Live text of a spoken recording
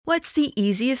What's the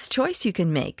easiest choice you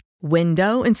can make?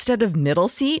 Window instead of middle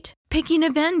seat? Picking a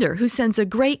vendor who sends a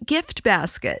great gift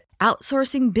basket?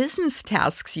 Outsourcing business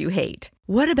tasks you hate?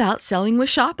 What about selling with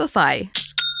Shopify?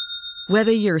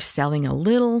 Whether you're selling a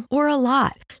little or a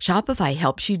lot, Shopify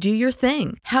helps you do your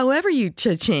thing, however you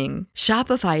cha-ching.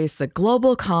 Shopify is the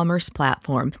global commerce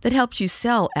platform that helps you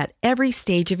sell at every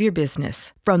stage of your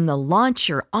business. From the launch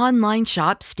your online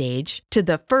shop stage to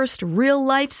the first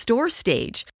real-life store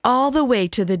stage, all the way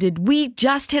to the did we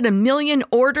just hit a million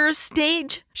orders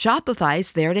stage.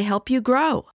 Shopify's there to help you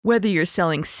grow. Whether you're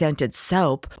selling scented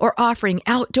soap or offering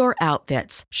outdoor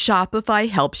outfits, Shopify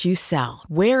helps you sell.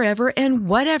 Wherever and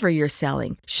whatever you're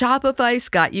selling, Shopify's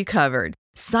got you covered.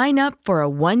 Sign up for a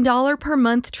 $1 per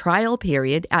month trial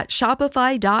period at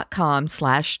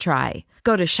shopify.com/try.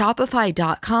 Go to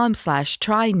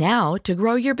shopify.com/try now to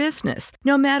grow your business,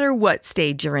 no matter what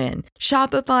stage you're in.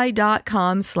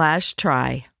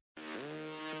 Shopify.com/try.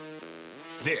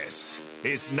 This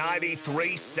is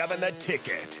 93.7 The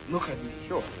Ticket. Look at me,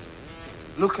 sure.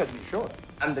 Look at me, sure.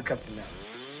 I'm the captain now.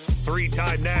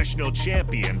 Three-time national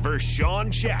champion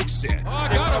Vershawn Jackson. Oh,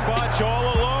 got a bunch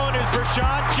all alone is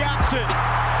Vershawn Jackson.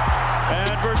 And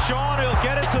Vershawn will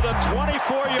get it to the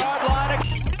 24-yard line.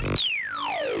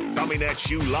 Coming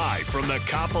at you live from the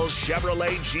Coppels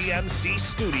Chevrolet GMC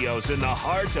studios in the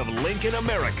heart of Lincoln,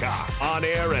 America. On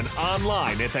air and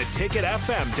online at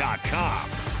theticketfm.com.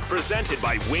 Presented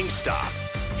by Wingstop.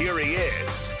 Here he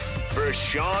is,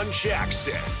 Vershawn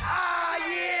Jackson.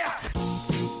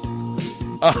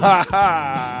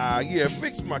 Yeah,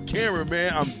 fix my camera,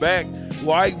 man. I'm back.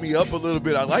 Wide me up a little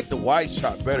bit. I like the wide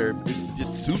shot better. It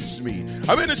just suits me.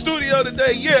 I'm in the studio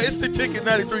today. Yeah, it's the Ticket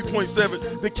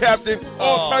 93.7. The captain.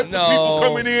 All types of people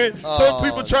coming in. Some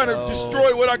people trying to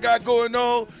destroy what I got going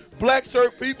on. Black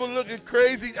shirt people looking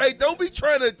crazy. Hey, don't be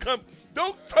trying to come.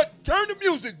 Don't turn the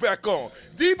music back on.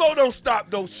 Debo don't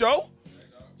stop no show.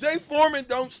 Jay Foreman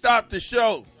don't stop the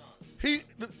show.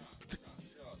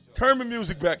 Turn the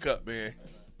music back up, man.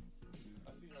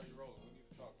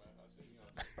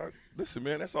 Listen,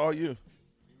 man, that's all you.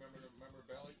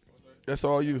 That's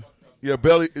all you. Yeah,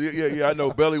 Belly. Yeah. I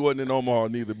know Belly wasn't in Omaha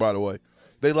neither. By the way,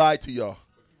 they lied to y'all.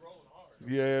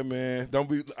 Yeah, man. Don't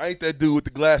be. I ain't that dude with the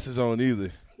glasses on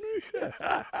either.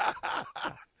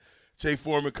 Jay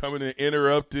Foreman coming in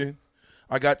interrupting.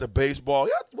 I got the baseball.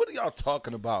 What are y'all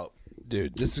talking about?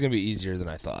 Dude, this is going to be easier than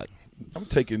I thought. I'm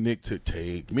taking Nick to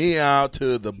take me out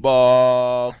to the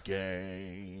ball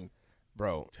game.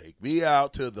 Bro. Take me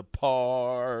out to the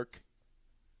park.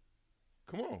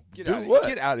 Come on. Get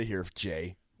out of here,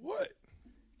 Jay. What?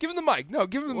 Give him the mic. No,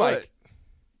 give him the What? mic.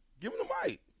 Give him the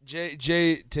mic.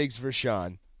 Jay takes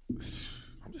Vershawn. I'm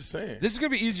just saying. This is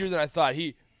going to be easier than I thought.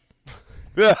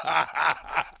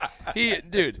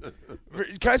 Dude,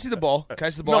 can I see the ball? Can I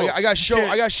see the ball? No, I got to show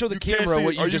the camera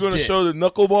what you just did. Are you going to show the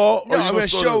knuckleball? No, I'm going to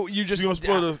show you just. I'm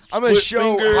going to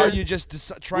show how you just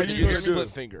tried to do a split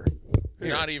finger.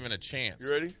 Not even a chance.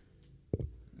 You ready?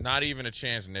 Not even a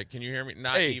chance, Nick. Can you hear me?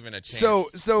 Not even a chance.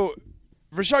 So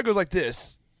Vershawn goes like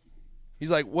this. He's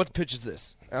like, what pitch is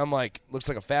this? And I'm like, looks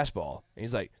like a fastball. And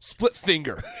he's like, split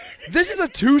finger. This is a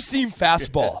two-seam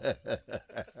fastball.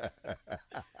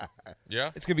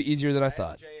 Yeah? It's going to be easier than I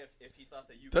thought.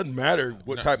 Doesn't matter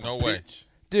what type of pitch.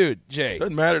 Dude, Jay.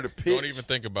 Doesn't matter the pitch. Don't even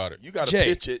think about it. You got to Jay,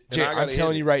 pitch it. Jay, I'm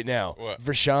telling you right now. What?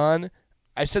 Vershawn,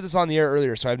 I said this on the air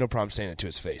earlier, so I have no problem saying it to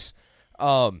his face.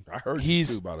 I heard you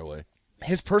too, by the way.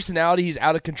 His personality, he's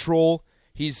out of control.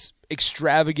 He's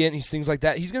extravagant. He's things like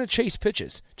that. He's going to chase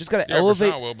pitches. Just got to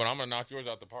elevate. Vershawn will, but I'm going to knock yours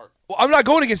out the park. Well, I'm not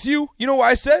going against you. You know what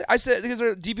I said? I said because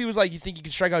DP was like, you think you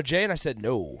can strike out Jay? And I said,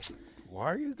 no.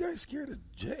 Why are you guys scared of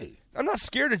Jay? I'm not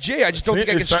scared of Jay. I just don't think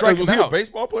I can strike him out. Was he a out.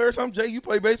 baseball player or something? Jay, you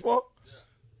play baseball?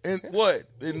 Yeah. In what?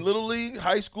 In Little League?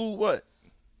 High school? What?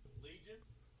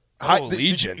 Legion.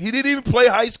 Legion. He didn't even play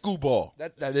high school ball.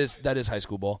 That is high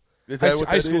school ball. Is that what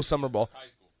high that school is? summer ball.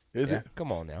 Is it?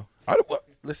 Come on now.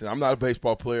 Listen, I'm not a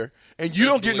baseball player, and you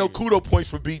don't get no kudo points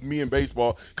for beating me in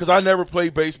baseball because I never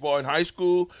played baseball in high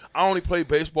school. I only played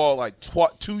baseball like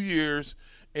 2 years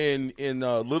in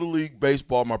Little League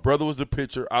baseball. My brother was the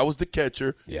pitcher. I was the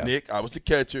catcher. Yeah. Nick, I was the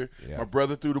catcher. Yeah. My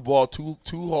brother threw the ball too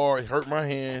hard. It hurt my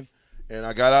hand, and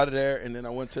I got out of there, and then I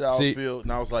went to the outfield,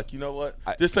 and I was like, you know what?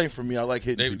 This ain't for me. I like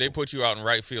hitting They put you out in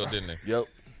right field, didn't they? Yep.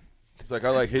 It's like I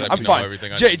like hitting Let I'm me know fine.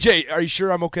 everything I Jay, do. Jay, are you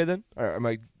sure I'm okay then? Or am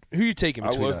I? Who are you taking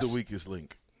I between was us? the weakest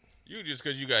link. You just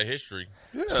because you got history.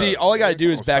 Yeah. See, all I got to do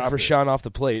is Don't back stop it. Vershawn off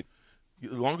the plate.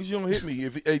 As long as you don't hit me.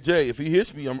 Hey, Jay, if he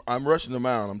hits me, I'm rushing him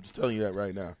out. I'm just telling you that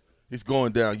right now. It's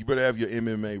going down. You better have your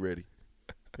MMA ready.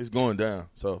 It's going down.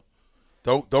 So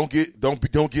don't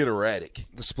get erratic.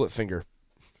 The split finger.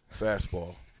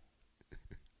 Fastball.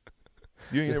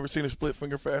 You ain't never seen a split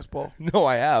finger fastball? No,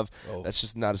 I have. Oh. That's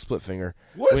just not a split finger.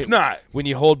 What's not? When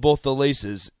you hold both the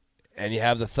laces and you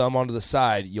have the thumb onto the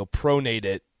side, you'll pronate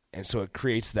it, and so it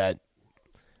creates that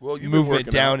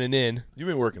movement down and in. You've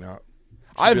been working out.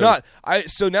 I've not.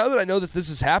 So now that I know that this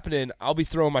is happening, I'll be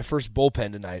throwing my first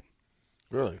bullpen tonight.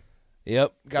 Really?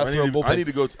 Yep. Got to throw a bullpen. I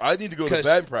need to go to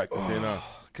batting practice then.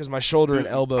 Because my shoulder and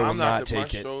elbow will not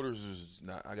take my it. Shoulders is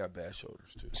not. I got bad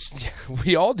shoulders too.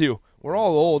 We all do. We're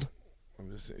all old.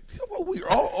 I'm just saying. We're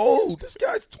all old. This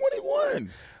guy's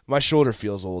 21. My shoulder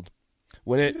feels old.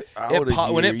 When it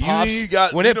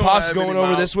pops going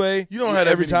over this way, you don't have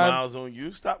every time miles on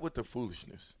you. Stop with the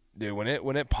foolishness, dude. When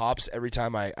it pops every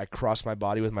time I cross my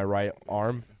body with my right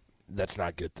arm, that's not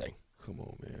a good thing. Come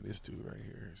on, man. This dude right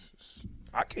here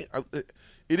I can't.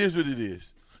 It is what it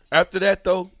is. After that,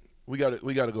 though, we got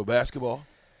to go basketball.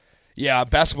 Yeah,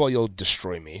 basketball, you'll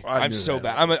destroy me. I'm so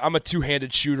bad. I'm a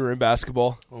two-handed shooter in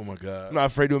basketball. Oh my God. I'm not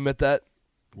afraid to admit that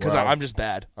because Wow. I'm just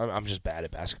bad. I'm just bad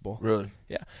at basketball. Really?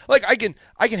 Yeah. Like I can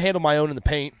handle my own in the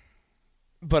paint,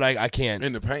 but I can't.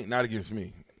 In the paint, not against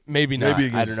me. Maybe not.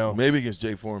 I don't know. Maybe against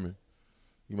Jay Foreman,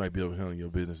 you might be able to handle your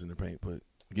business in the paint. But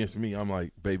against me, I'm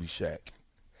like Baby Shaq.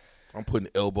 I'm putting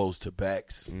elbows to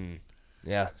backs.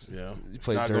 Yeah. Yeah. You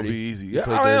play not dirty. gonna be easy. You Yeah,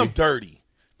 play I dirty. am dirty.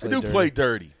 I do play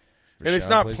dirty. And it's Rashawn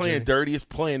not plays playing dirty. It's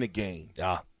playing the game.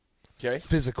 Yeah. Okay?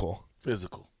 Physical.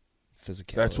 Physical.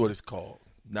 Physicality. That's what it's called.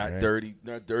 Not Right. dirty.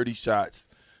 Not dirty shots.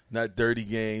 Not dirty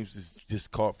games. It's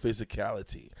just called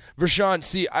physicality. Vershawn,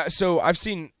 see, so I've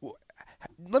seen.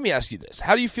 Let me ask you this: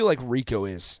 how do you feel like Rico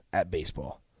is at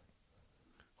baseball?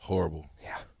 Horrible.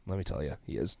 Yeah, let me tell you,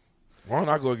 he is. Why don't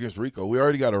I go against Rico? We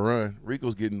already got a run.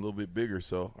 Rico's getting a little bit bigger,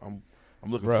 so I'm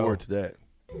looking forward to that.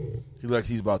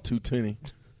 He's about 220,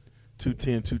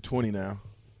 220 now.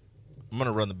 I'm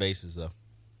gonna run the bases though.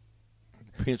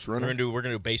 Pinch runner. We're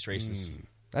gonna do base races.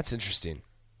 That's interesting.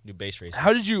 Do base races.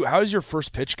 How did your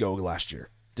first pitch go last year?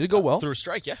 Did it go well? Through a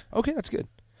strike, yeah. Okay, that's good.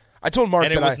 I told Mark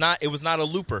And that it was not a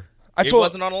looper. It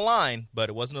wasn't on a line, but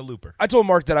it wasn't a looper. I told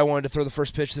Mark that I wanted to throw the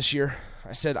first pitch this year.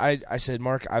 I said,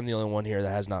 Mark, I'm the only one here that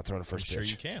has not thrown a first pitch. Sure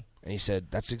you can. And he said,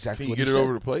 that's exactly Can you what get he it said.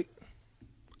 over the plate?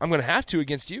 I'm going to have to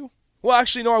against you. Well,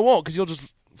 actually, no, I won't because you'll just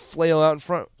flail out in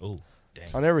front Oh, dang.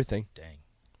 on everything. Dang.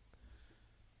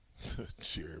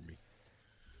 Jeremy.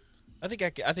 I think I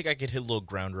could hit a little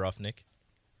grounder off Nick.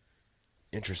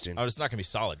 Interesting. Oh, it's not going to be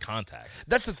solid contact.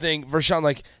 That's the thing, Vershawn.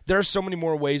 Like, there are so many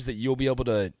more ways that you'll be able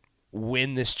to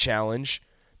win this challenge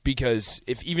because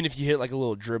even if you hit like a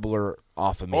little dribbler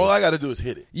off of me, All I got to do is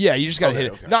hit it. yeah, you just got to hit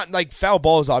it. Okay. Not like foul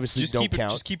balls, obviously Just don't keep it-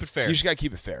 count. just keep it fair. You just got to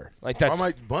keep it fair. Like that's I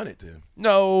might bunt it then.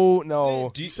 no.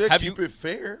 You said keep it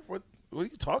fair. What are you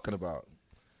talking about?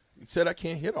 You said I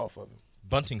can't hit off of it.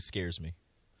 Bunting scares me.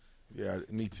 Yeah,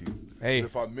 me too. Hey.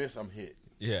 If I miss, I'm hit.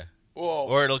 Yeah. Well,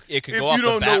 Or it could if go off you the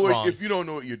don't bat know wrong. if you don't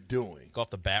know what you're doing. Go off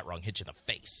the bat wrong, hit you in the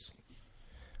face.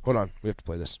 Hold on, we have to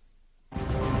play this.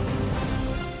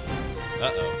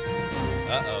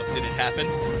 Uh-oh. Did it happen?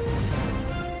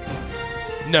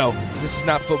 No, this is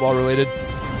not football related.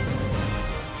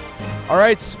 All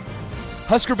right,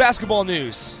 Husker basketball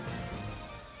news.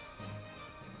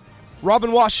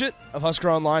 Robin Washut of Husker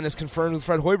Online has confirmed with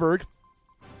Fred Hoiberg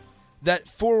that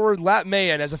forward Lat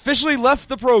Mayen has officially left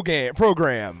the program. The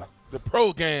program. The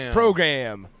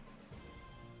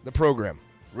program.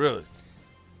 Really?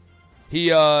 He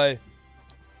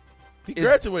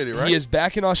graduated, right? He is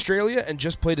back in Australia and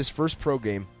just played his first pro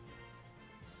game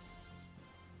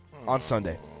on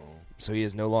Sunday. So he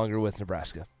is no longer with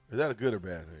Nebraska. Is that a good or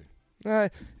bad thing?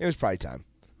 It was probably time.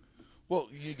 Well,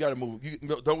 you got to move.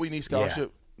 Don't we need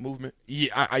scholarship movement?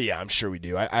 Yeah, I'm sure we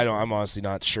do. I'm honestly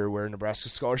not sure where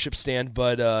Nebraska's scholarships stand,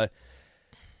 but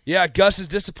yeah, Gus is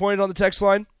disappointed on the text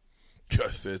line.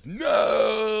 Gus says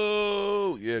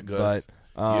no. Yeah, Gus.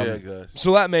 But Gus.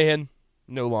 So Lat Mayen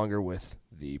no longer with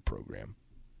the program.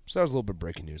 So that was a little bit of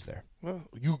breaking news there. Well,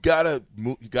 you gotta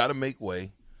make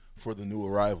way for the new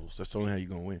arrivals. That's the only how you're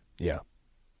gonna win. Yeah.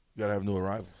 You gotta have new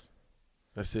arrivals.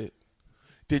 That's it.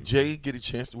 Did Jay get a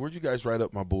chance? Where'd you guys write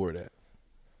up my board at?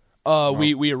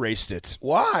 We erased it.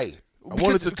 Why? I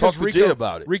wanted to talk to Jay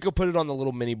about it. Rico put it on the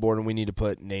little mini board, and we need to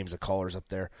put names of callers up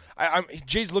there.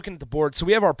 Jay's looking at the board, so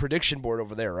we have our prediction board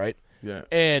over there, right? Yeah.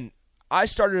 And I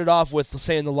started it off with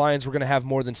saying the Lions were going to have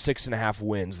more than 6.5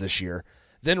 wins this year.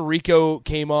 Then Rico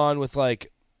came on with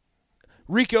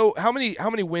Rico, how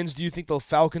many wins do you think the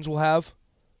Falcons will have?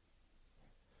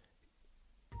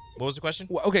 What was the question?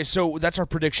 Well, okay, so that's our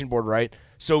prediction board, right?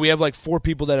 So we have 4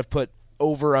 people that have put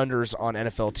over-unders on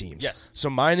NFL teams. Yes. So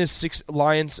mine is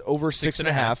Lions over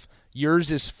 6.5.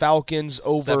 Yours is Falcons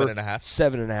over 7.5.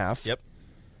 7.5. Yep.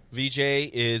 VJ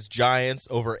is Giants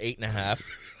over 8.5.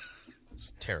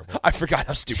 It's terrible. I forgot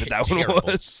how stupid that one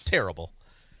was. Terrible.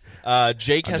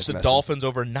 Jake has the Dolphins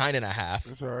over 9.5.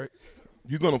 That's all right.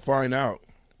 You're going to find out.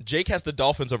 Jake has the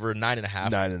Dolphins over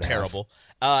 9.5. 9.5. Terrible.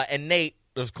 And Nate,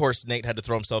 of course, Nate had to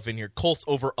throw himself in here. Colts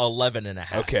over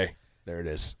 11.5. Okay, there it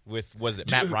is. With, what is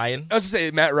it, Matt Ryan? I was going to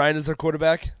say, Matt Ryan is their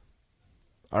quarterback.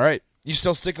 All right. You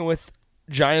still sticking with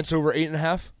Giants over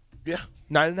 8.5? Yeah.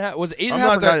 9.5? Was it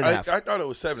 8.5 or 9.5? I thought it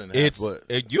was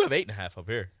 7.5. You have 8.5 up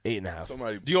here.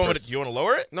 8.5. Do you want to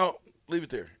lower it? No, leave it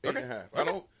there. 8.5. I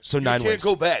don't. So you 9 can't wins.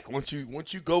 go back once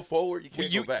you go forward. You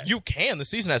can't go back. You can. The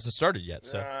season hasn't started yet,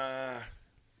 so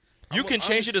you can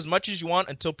change it as much as you want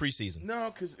until preseason.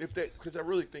 No, because I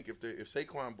really think if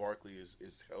Saquon Barkley is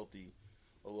healthy,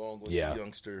 along with the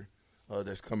youngster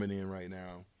that's coming in right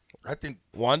now, I think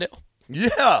Wandale.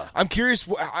 Yeah, I'm curious.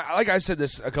 Like I said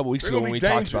this a couple weeks ago when we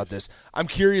talked about this. I'm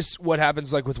curious what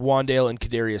happens like with Wandale and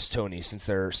Kadarius Toney since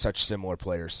they're such similar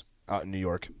players out in New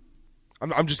York.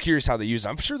 I'm just curious how they use it.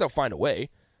 I'm sure they'll find a way.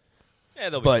 Yeah,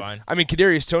 they'll be fine. I mean,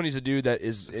 Kadarius Toney's a dude that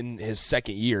is in his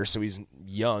second year, so he's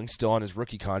young, still on his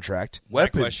rookie contract. My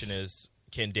question is,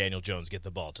 can Daniel Jones get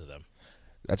the ball to them?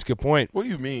 That's a good point. What do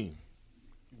you mean?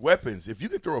 Weapons. If you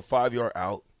can throw a 5-yard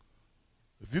out,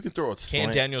 if you can throw a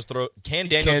slant. Can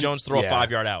Daniel Jones throw a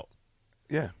 5-yard out?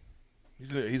 Yeah.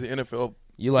 He's an NFL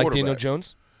You like Daniel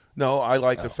Jones? No, I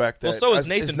like the fact that. Well, so is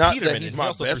Nathan Peterman. He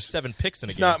also threw 7 picks in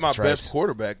a game. He's not my best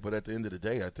quarterback, but at the end of the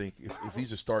day, I think if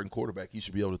he's a starting quarterback, he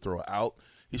should be able to throw an out.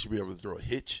 He should be able to throw a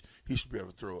hitch. He should be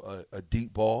able to throw a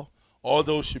deep ball. All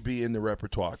those should be in the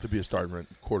repertoire to be a starting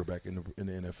quarterback in the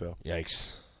NFL.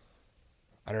 Yikes.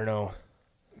 I don't know.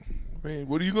 I mean,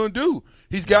 what are you going to do?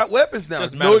 He's got weapons now.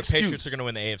 Doesn't matter. The Patriots are going to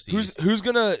win the AFC East. Who's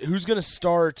gonna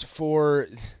start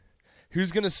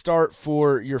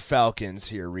for your Falcons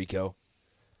here, Rico?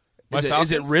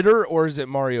 Is it Ritter or is it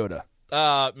Mariota?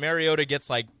 Mariota gets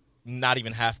like not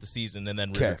even half the season, and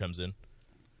then Ritter comes in.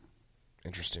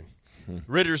 Interesting.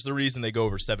 Ritter's the reason they go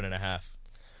over 7.5.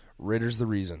 Ritter's the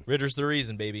reason. Ritter's the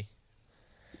reason, baby.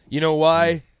 You know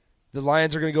why the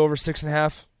Lions are going to go over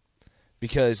 6.5?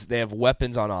 Because they have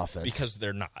weapons on offense. Because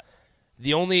they're not.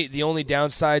 The only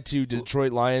downside to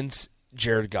Detroit Lions,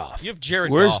 Jared Goff. You have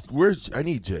Jared Goff. I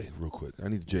need Jay real quick. I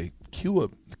need Jay. Cue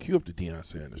up the Deion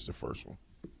Sanders, the first one.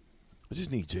 I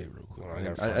just need Jay real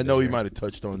quick. I know he might have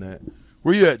touched on that.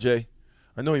 Where you at, Jay?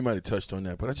 I know he might have touched on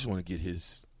that, but I just want to get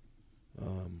his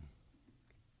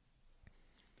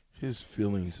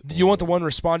feelings. Do you want the one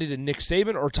responding to Nick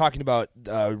Saban or talking about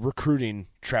recruiting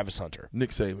Travis Hunter? Nick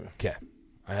Saban. Okay.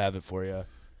 I have it for you.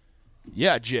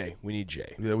 Yeah, Jay. We need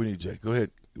Jay. Yeah, we need Jay. Go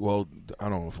ahead. Well, I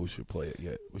don't know if we should play it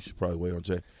yet. We should probably wait on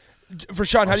Jay. For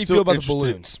Sean, how do you feel about the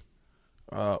balloons?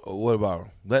 What about them?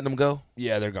 Letting them go?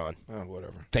 Yeah, they're gone.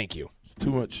 Whatever. Thank you. It's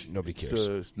too much. Nobody cares.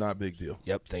 It's not a big deal.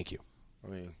 Yep, thank you.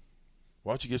 I mean,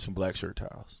 why don't you get some black shirt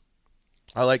towels?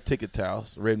 I like ticket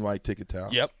towels, red and white ticket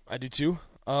towels. Yep, I do too.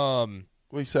 What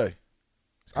do you say?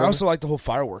 I also like the whole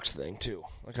fireworks thing too.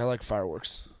 Like I like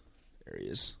fireworks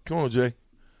areas. Come on, Jay.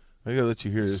 I gotta let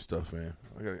you hear this stuff, man.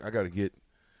 I gotta get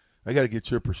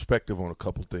your perspective on a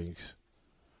couple things.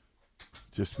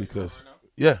 Just because,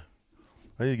 I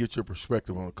need to get your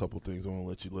perspective on a couple things. I want to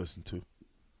let you listen to.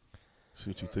 See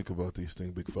what you think about these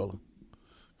things, big fella.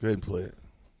 Go ahead and play it.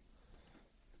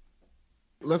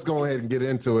 Let's go ahead and get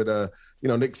into it.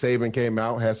 Nick Saban came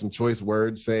out, had some choice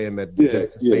words saying that the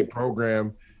Texas State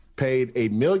program paid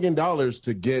 $1 million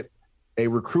to get a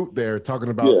recruit there, talking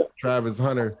about Travis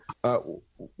Hunter.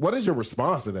 What is your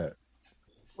response to that?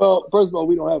 Well, first of all,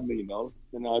 we don't have $1 million.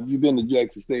 And if you've been to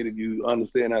Jackson State, if you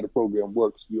understand how the program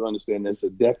works, you understand there's a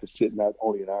deficit not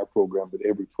only in our program, but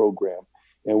every program.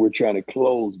 And we're trying to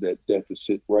close that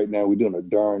deficit right now. We're doing a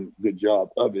darn good job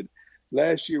of it.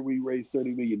 Last year, we raised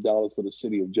 $30 million for the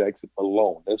city of Jackson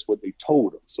alone. That's what they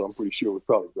told us. So I'm pretty sure it was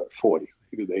probably about 40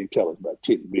 because they ain't tell us about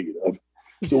 10 million of it.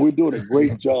 So we're doing a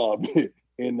great job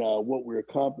in what we're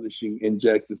accomplishing in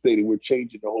Jackson State. And we're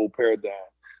changing the whole paradigm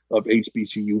of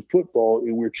HBCU football.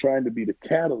 And we're trying to be the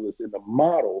catalyst and the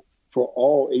model for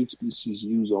all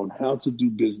HBCUs on how to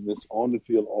do business on the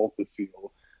field, off the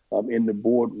field. In the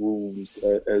boardrooms,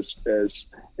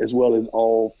 as well as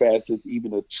all facets,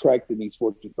 even attracting these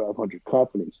Fortune 500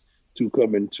 companies to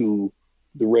come into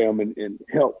the realm and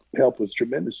help us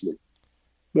tremendously.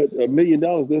 But $1 million,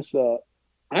 that's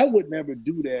I would never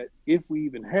do that if we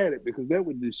even had it, because that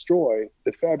would destroy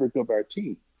the fabric of our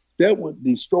team. That would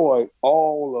destroy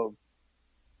all of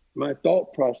my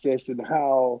thought process and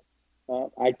how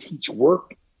I teach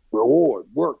work, reward.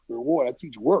 I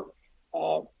teach work.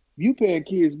 You paying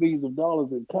kids millions of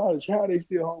dollars in college, how are they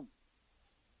still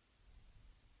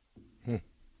home?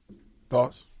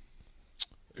 Thoughts?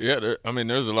 Yeah,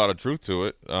 there's a lot of truth to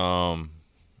it.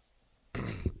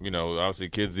 Obviously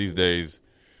kids these days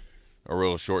are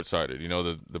real short-sighted.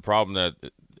 The problem that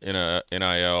in a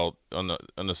NIL on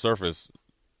the surface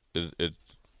is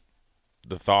it's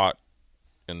the thought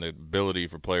and the ability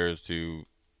for players to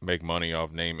make money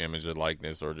off name, image, and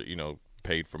likeness, or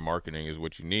paid for marketing is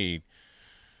what you need.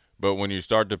 But when you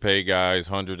start to pay guys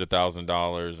hundreds of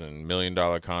 $1,000s and $1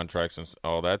 million contracts and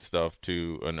all that stuff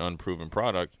to an unproven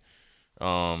product,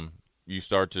 you're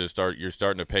starting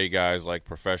to pay guys like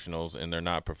professionals, and they're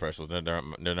not professionals. They're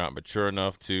not mature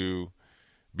enough to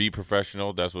be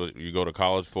professional. That's what you go to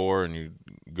college for, and you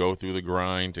go through the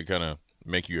grind to kind of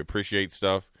make you appreciate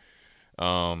stuff.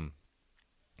 And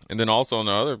then also on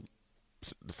the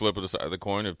flip of the side of the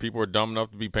coin, if people are dumb enough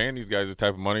to be paying these guys this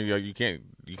type of money, you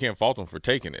can't fault them for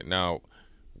taking it. Now,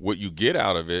 what you get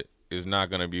out of it is not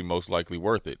going to be most likely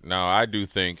worth it. Now, I do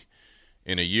think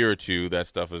in a year or two that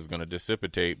stuff is going to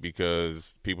dissipate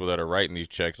because people that are writing these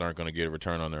checks aren't going to get a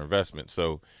return on their investment.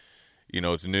 So,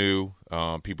 it's new.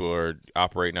 People are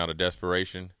operating out of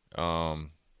desperation.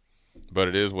 But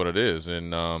it is what it is.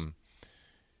 And,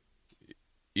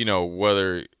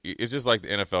 whether it's just like the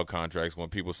NFL contracts when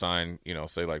people sign,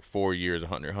 say like 4 years,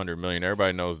 $100 million,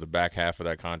 everybody knows the back half of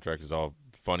that contract is all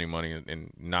funny money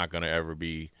and not going to ever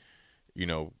be,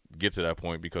 get to that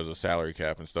point because of salary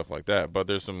cap and stuff like that. But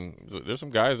there's some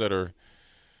guys that are,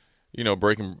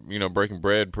 breaking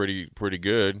bread pretty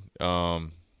good.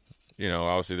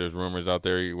 Obviously there's rumors out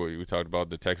there. We talked about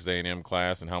the Texas A&M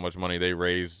class and how much money they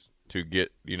raised to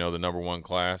get, the number one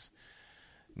class.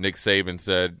 Nick Saban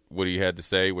said what he had to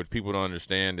say. What people don't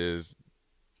understand is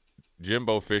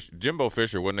Jimbo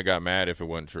Fisher wouldn't have got mad if it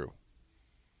wasn't true.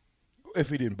 If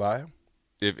he didn't buy him,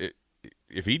 if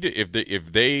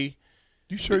they,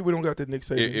 you sure we don't got that Nick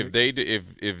Saban? If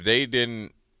they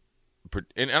didn't,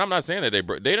 and I'm not saying that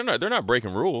they're not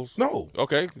breaking rules. No.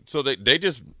 Okay, so they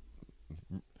just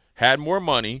had more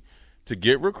money to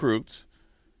get recruits,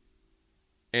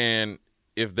 and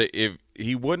if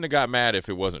he wouldn't have got mad if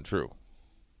it wasn't true.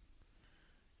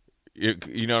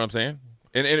 You know what I'm saying?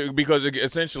 And because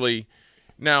essentially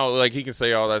now, like, he can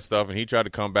say all that stuff, and he tried to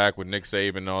come back with Nick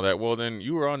Saban and all that. Well, then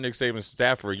you were on Nick Saban's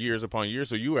staff for years upon years,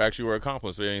 so you actually were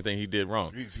accomplice to anything he did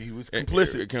wrong. He was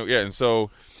complicit. And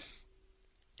so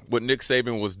what Nick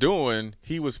Saban was doing,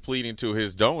 he was pleading to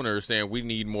his donors saying, we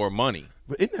need more money.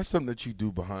 But isn't that something that you do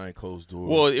behind closed doors?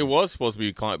 Well, it was supposed to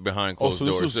be behind closed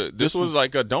doors. This was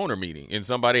like a donor meeting, and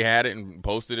somebody had it and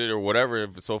posted it or whatever,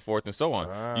 so forth and so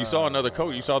on. You saw another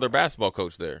coach. You saw their basketball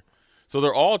coach there. So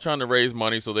they're all trying to raise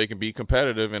money so they can be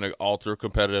competitive in an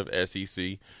ultra-competitive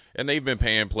SEC, and they've been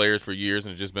paying players for years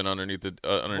and just been underneath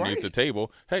the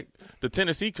table. Heck, the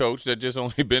Tennessee coach that just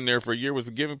only been there for a year was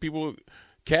giving people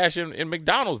cash in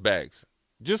McDonald's bags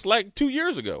just like 2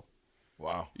 years ago.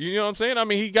 Wow. You know what I'm saying? I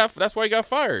mean, that's why he got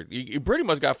fired. He pretty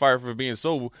much got fired for being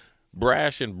so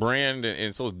brash and brand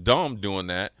and so dumb doing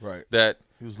that. Right. That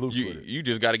he was loose with it. You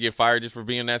just got to get fired just for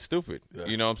being that stupid. Yeah.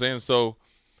 You know what I'm saying? So,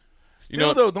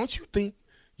 though, don't you think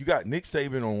you got Nick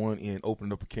Saban on one end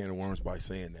opening up a can of worms by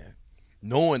saying that,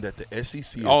 knowing that the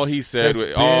SEC all he said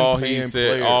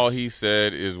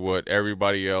is what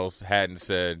everybody else hadn't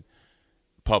said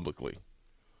publicly.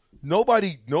 But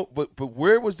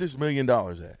where was this $1 million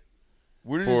at?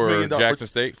 Where did for this $1 million Jackson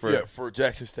State? For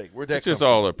Jackson State. Where'd that it's just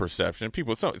all a perception.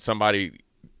 People, somebody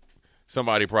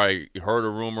probably heard a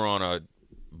rumor on a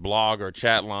blog or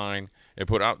chat line and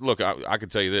put out. Look, I can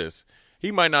tell you this: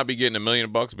 he might not be getting $1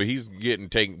 million, but he's getting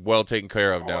taken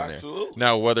care of down there.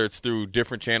 Now, whether it's through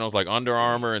different channels like Under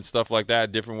Armour and stuff like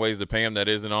that, different ways to pay him that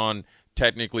isn't on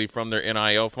technically from their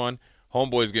NIL fund,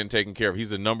 homeboy's getting taken care of. He's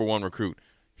the number one recruit.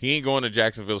 He ain't going to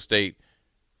Jacksonville State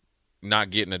not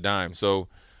getting a dime. So.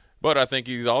 But I think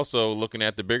he's also looking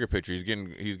at the bigger picture. He's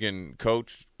getting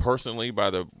coached personally by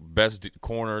the best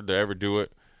corner to ever do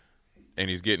it,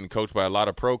 and he's getting coached by a lot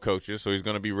of pro coaches. So he's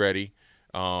going to be ready.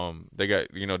 They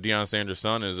got Deion Sanders'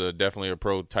 son is definitely a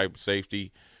pro type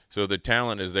safety. So the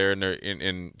talent is there, and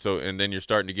then you're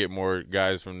starting to get more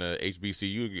guys from the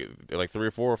HBCU, like 3 or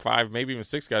 4 or 5, maybe even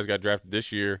 6 guys got drafted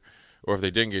this year, or if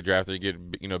they didn't get drafted, they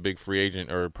get big free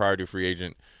agent or priority free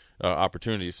agent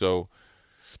opportunities. So.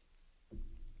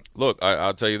 Look,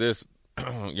 I'll tell you this,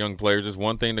 young players, it's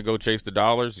one thing to go chase the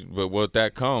dollars, but what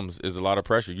that comes is a lot of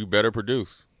pressure. You better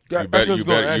produce. You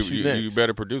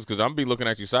better produce, because I'm going to be looking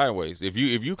at you sideways. If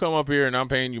you come up here and I'm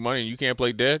paying you money and you can't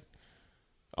play dead,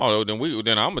 then I'm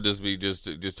going to just be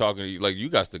just talking to you like you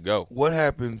got to go. What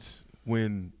happens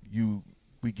when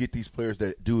we get these players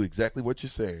that do exactly what you're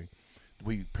saying?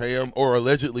 We pay them or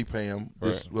allegedly pay them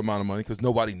this amount of money because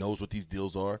nobody knows what these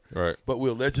deals are. Right. But we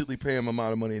allegedly pay them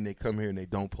amount of money and they come here and they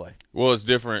don't play. Well, it's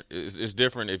different. It's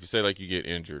different if you say like you get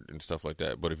injured and stuff like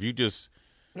that. But if you just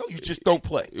you just don't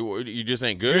play. You just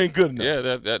ain't good. You ain't good enough.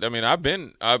 Yeah. That I mean,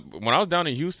 when I was down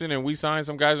in Houston and we signed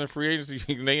some guys in free agency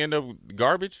and they end up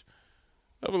garbage.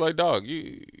 I was like, dog,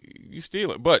 you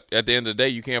stealing. But at the end of the day,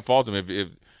 you can't fault them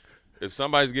if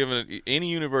somebody's giving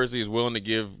any university is willing to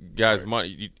give guys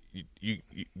money.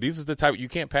 This is the type you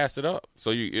can't pass it up.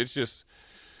 So it's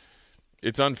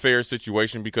unfair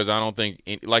situation because I don't think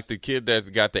like the kid that's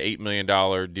got the $8 million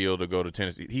deal to go to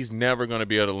Tennessee, he's never going to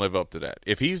be able to live up to that.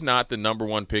 If he's not the number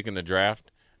one pick in the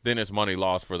draft, then it's money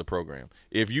lost for the program.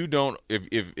 If you don't,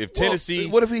 if Tennessee,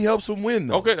 what if he helps them win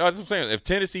though? Okay, that's what I'm saying. If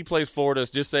Tennessee plays Florida,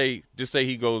 just say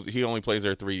he only plays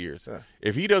there 3 years. Yeah.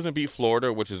 If he doesn't beat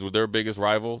Florida, which is their biggest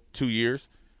rival, 2 years,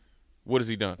 what has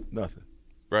he done? Nothing.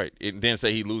 Right. And then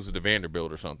say he loses to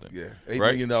Vanderbilt or something. Yeah, $8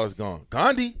 million gone.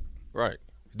 Gandhi. Right.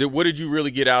 What did you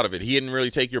really get out of it? He didn't really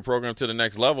take your program to the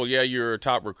next level. Yeah, you're a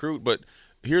top recruit, but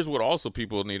here's what also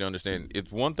people need to understand.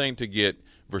 It's one thing to get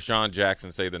Vershawn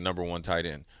Jackson, say, the number one tight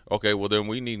end. Okay, well, then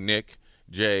we need Nick,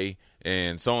 Jay,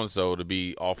 and so-and-so to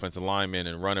be offensive linemen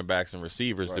and running backs and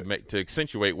receivers to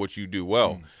accentuate what you do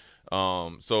well.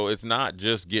 So it's not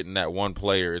just getting that one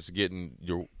player. It's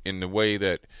getting in the way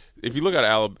that if you look at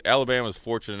Alabama's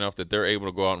fortunate enough that they're able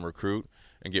to go out and recruit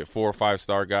and get 4 or 5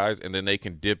 star guys, and then they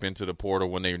can dip into the portal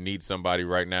when they need somebody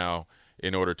right now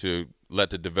in order to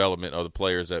let the development of the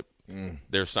players that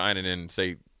they're signing in,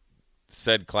 say,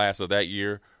 said class of that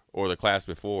year or the class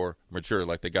before mature.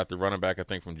 Like they got the running back, I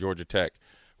think, from Georgia Tech,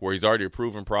 where he's already a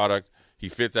proven product. He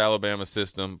fits Alabama's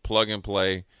system, plug and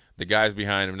play. The guys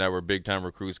behind him that were big-time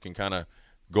recruits can kind of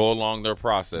go along their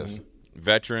process.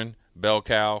 Veteran, bell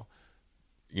cow,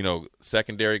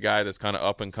 secondary guy that's kind of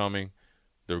up and coming.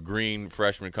 The green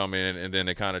freshman come in, and then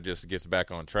it kind of just gets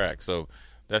back on track. So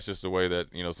that's just the way that,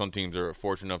 some teams are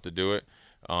fortunate enough to do it.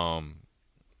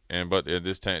 But at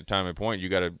this time and point, you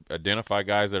got to identify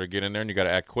guys that are getting there, and you got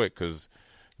to act quick because,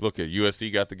 look, at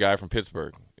USC got the guy from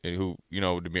Pittsburgh who,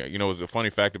 was a funny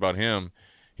fact about him.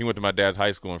 He went to my dad's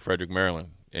high school in Frederick,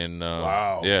 Maryland. And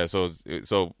wow. Yeah, so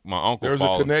my uncle There's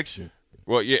a connection.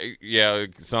 Well, yeah,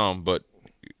 some, but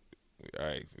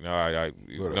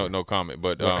no comment.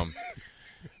 But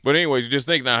but anyways, just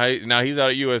think now he's out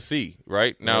at USC,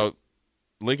 right? Now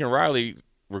Lincoln Riley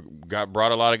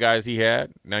brought a lot of guys he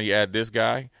had. Now you add this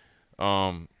guy.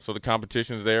 So the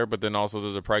competition's there, but then also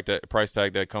there's a price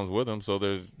tag that comes with them. So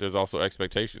there's also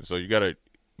expectations. So you got to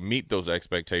meet those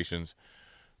expectations,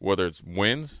 whether it's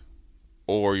wins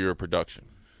or your production.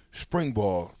 Spring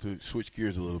ball, to switch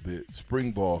gears a little bit.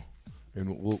 Spring ball,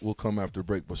 and we'll come after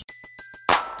break. But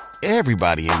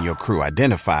everybody in your crew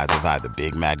identifies as either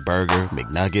Big Mac Burger,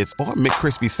 McNuggets, or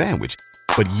McCrispy Sandwich.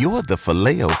 But you're the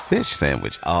Filet-O-Fish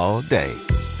Sandwich all day.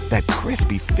 That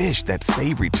crispy fish, that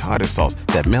savory tartar sauce,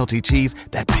 that melty cheese,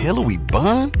 that pillowy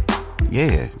bun.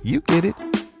 Yeah, you get it.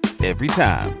 Every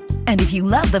time. And if you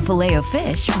love the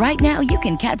Filet-O-Fish, right now you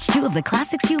can catch 2 of the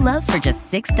classics you love for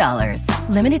just $6.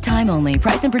 Limited time only.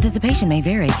 Price and participation may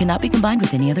vary. Cannot be combined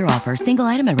with any other offer. Single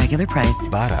item at regular price.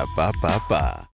 Ba-da-ba-ba-ba.